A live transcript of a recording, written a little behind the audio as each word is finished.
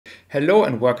Hello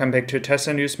and welcome back to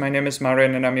Tesla News. My name is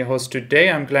Marian and I'm your host today.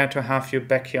 I'm glad to have you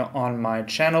back here on my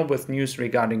channel with news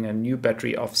regarding a new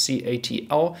battery of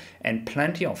CATL and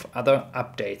plenty of other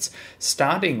updates.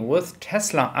 Starting with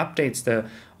Tesla updates, the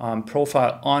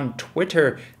profile on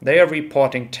Twitter, they are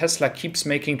reporting Tesla keeps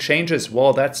making changes.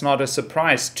 Well, that's not a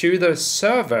surprise, to the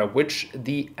server which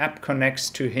the app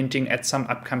connects to, hinting at some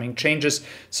upcoming changes.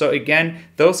 So again,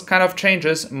 those kind of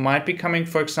changes might be coming,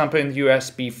 for example, in the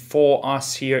US before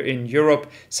us here in Europe.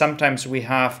 Sometimes we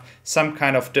have some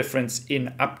kind of difference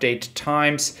in update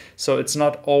times, so it's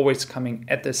not always coming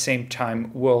at the same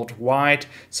time worldwide.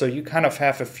 So you kind of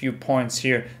have a few points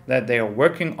here that they are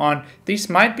working on. These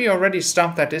might be already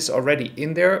stuff that is already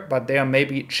in there, but they are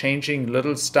maybe changing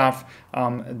little stuff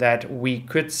that we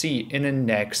could see in a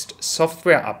next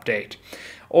software update.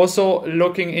 Also,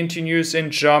 looking into news in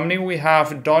Germany, we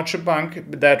have Deutsche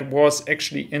Bank that was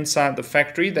actually inside the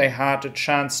factory. They had a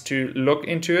chance to look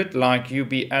into it, like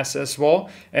UBS as well,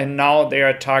 and now they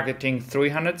are targeting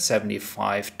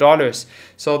 $375.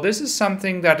 So this is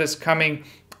something that is coming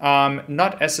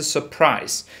not as a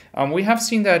surprise. We have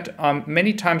seen that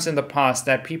many times in the past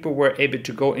that people were able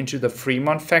to go into the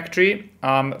Fremont factory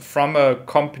from a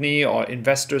company or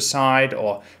investor side,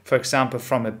 or for example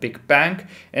from a big bank,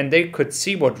 and they could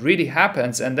see what really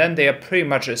happens, and then they are pretty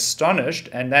much astonished,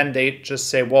 and then they just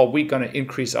say, well, we're going to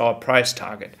increase our price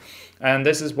target. And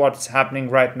this is what's happening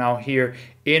right now here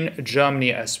in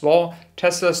Germany as well.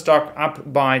 Tesla stock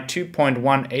up by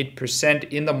 2.18%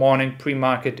 in the morning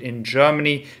pre-market in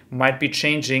Germany. Might be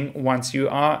changing once you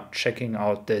are checking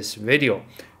out this video.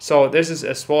 So this is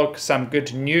as well some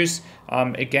good news.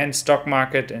 Again, stock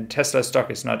market and Tesla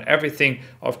stock is not everything.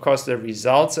 Of course, the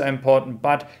results are important,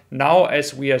 but now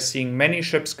as we are seeing many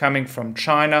ships coming from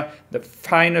China, the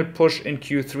final push in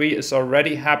Q3 is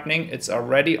already happening. It's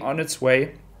already on its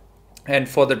way. And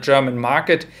for the German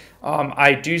market,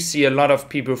 I do see a lot of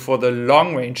people for the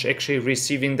long range actually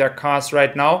receiving their cars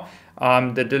right now.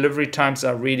 The delivery times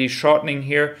are really shortening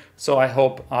here, so I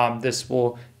hope this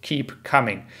will keep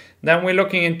coming. Then we're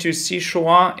looking into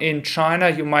Sichuan in China.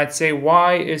 You might say,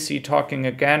 why is he talking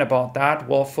again about that?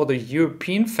 Well, for the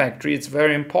European factory, it's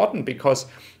very important, because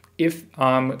if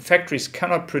factories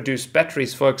cannot produce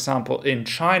batteries, for example, in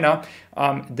China,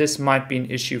 this might be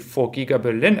an issue for Giga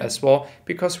Berlin as well,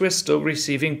 because we're still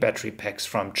receiving battery packs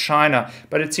from China.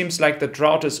 But it seems like the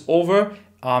drought is over.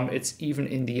 It's even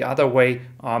in the other way.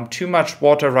 Too much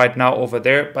water right now over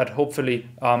there, but hopefully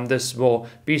this will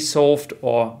be solved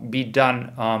or be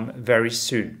done very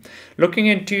soon. Looking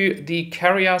into the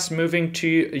carriers moving to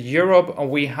Europe,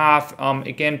 we have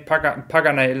again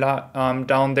Paganella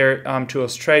down there to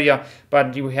Australia,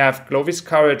 but you have Glovis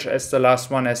Courage as the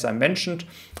last one, as I mentioned.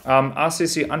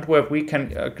 RCC Antwerp, we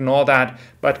can ignore that,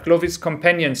 but Glovis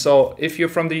Companion, so if you're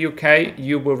from the UK,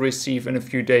 you will receive in a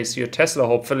few days your Tesla,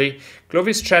 hopefully.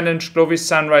 Glovis Challenge, Glovis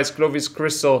Sunrise, Glovis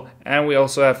Crystal, and we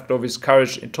also have Glovis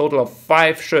Courage, a total of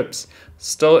 5 ships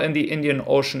still in the Indian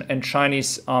Ocean and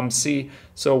Chinese Sea,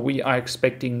 so we are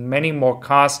expecting many more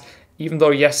cars, even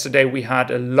though yesterday we had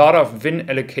a lot of VIN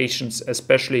allocations,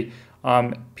 especially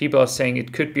people are saying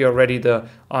it could be already the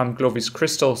Glovis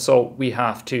Crystal, so we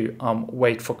have to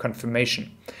wait for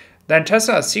confirmation. Then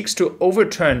Tesla seeks to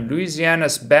overturn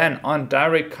Louisiana's ban on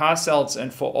direct car sales,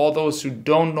 and for all those who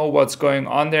don't know what's going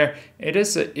on there, it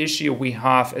is an issue we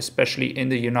have, especially in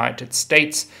the United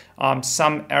States.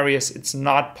 Some areas it's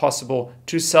not possible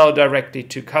to sell directly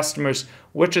to customers,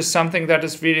 which is something that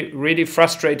is really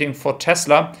frustrating for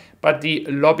Tesla. But the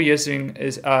lobbying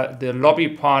is the lobby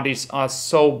parties are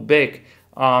so big,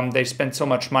 they spend so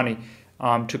much money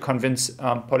to convince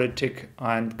politics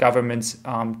and governments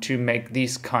to make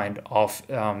these kind of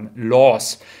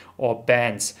laws or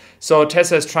bans. So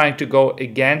Tesla is trying to go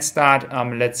against that.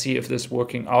 Let's see if this is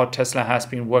working out. Tesla has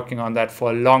been working on that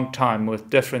for a long time with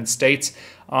different states.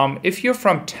 If you're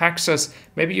from Texas,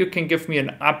 maybe you can give me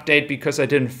an update, because I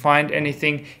didn't find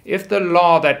anything. If the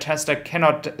law that Tesla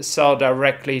cannot sell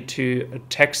directly to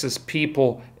Texas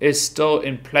people is still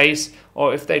in place,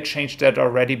 or if they changed that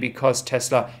already because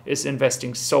Tesla is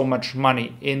investing so much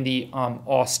money in the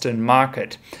Austin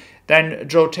market. Then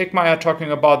Joe Tickmeyer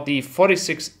talking about the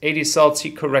 4680 cells. He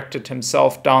corrected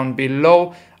himself down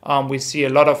below. We see a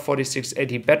lot of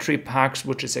 4680 battery packs,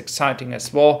 which is exciting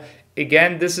as well.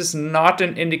 Again, this is not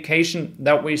an indication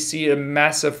that we see a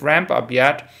massive ramp up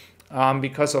yet,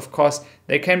 because of course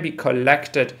they can be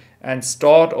collected and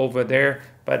stored over there,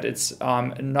 but it's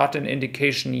not an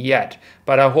indication yet.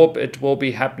 But I hope it will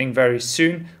be happening very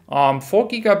soon. For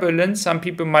Giga Berlin, some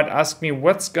people might ask me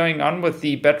what's going on with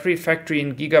the battery factory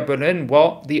in Giga Berlin.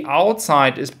 Well, the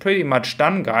outside is pretty much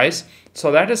done, guys.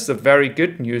 So that is the very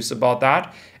good news about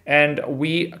that. and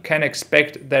we can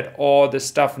expect that all the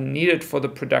stuff needed for the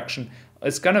production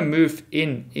is going to move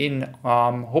in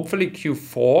hopefully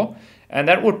Q4. And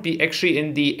that would be actually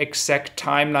in the exact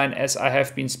timeline as I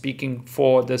have been speaking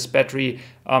for this battery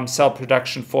cell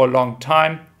production for a long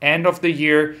time. End of the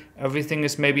year, everything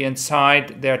is maybe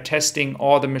inside. They're testing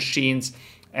all the machines.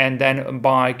 And then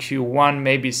by Q1,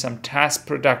 maybe some test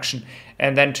production.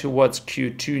 And then towards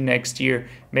Q2 next year,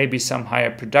 maybe some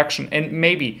higher production. And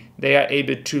maybe they are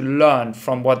able to learn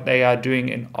from what they are doing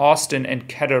in Austin and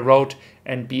CATL Road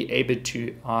and be able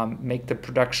to make the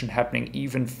production happening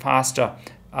even faster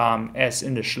as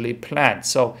initially planned.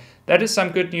 So that is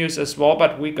some good news as well,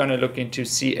 but we're going to look into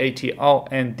CATL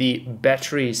and the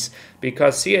batteries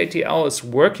because CATL is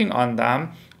working on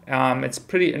them. It's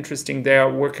pretty interesting. They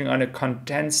are working on a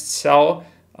condensed cell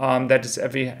that is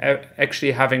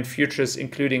actually having features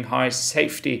including high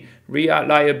safety,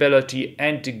 reliability,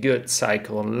 and good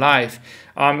cycle life.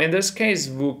 In this case,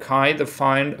 Wu Kai, the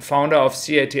founder of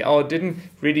CATL, didn't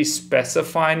really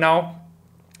specify now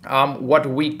what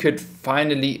we could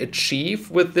finally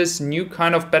achieve with this new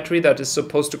kind of battery that is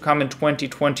supposed to come in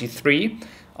 2023.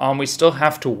 We still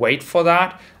have to wait for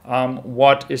that.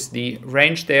 What is the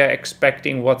range they are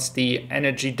expecting? What's the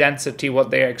energy density? What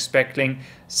they are expecting?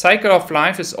 Cycle of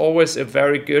life is always a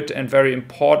very good and very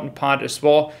important part as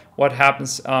well. What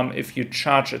happens if you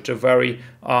charge at a very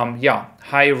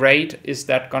high rate? Is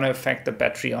that going to affect the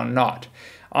battery or not?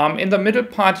 In the middle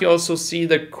part, you also see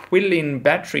the Quilin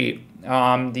battery.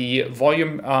 The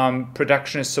volume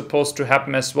production is supposed to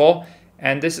happen as well.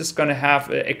 And this is going to have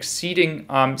exceeding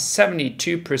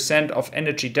 72% of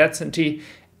energy density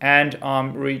and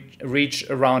reach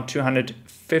around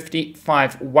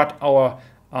 255 watt hour.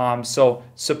 So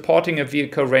supporting a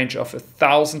vehicle range of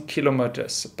 1,000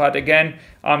 kilometers. But again,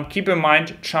 keep in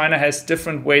mind, China has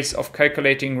different ways of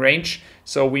calculating range.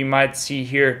 So we might see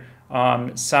here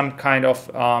some kind of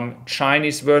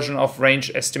Chinese version of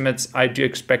range estimates. I do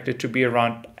expect it to be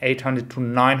around 800 to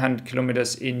 900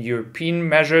 kilometers in European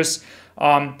measures.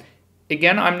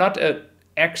 Again, I'm not an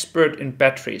expert in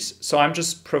batteries, so I'm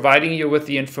just providing you with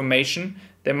the information.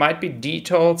 There might be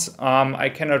details I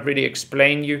cannot really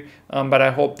explain you, but I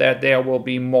hope that there will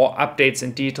be more updates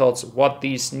and details what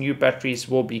these new batteries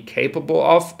will be capable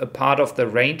of, a part of the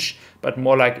range, but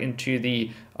more like into the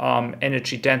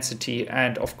energy density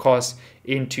and of course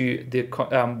into the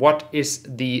what is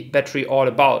the battery all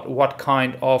about, what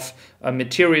kind of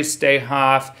materials they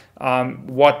have,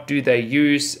 what do they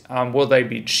use, will they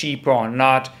be cheaper or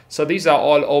not. So these are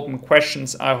all open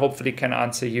questions I hopefully can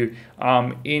answer you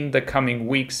in the coming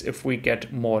weeks if we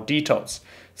get more details.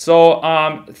 So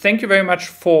thank you very much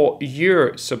for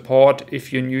your support.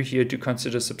 If you're new here, do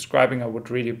consider subscribing. I would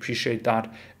really appreciate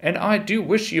that. And I do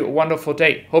wish you a wonderful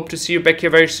day. Hope to see you back here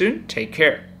very soon. Take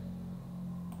care.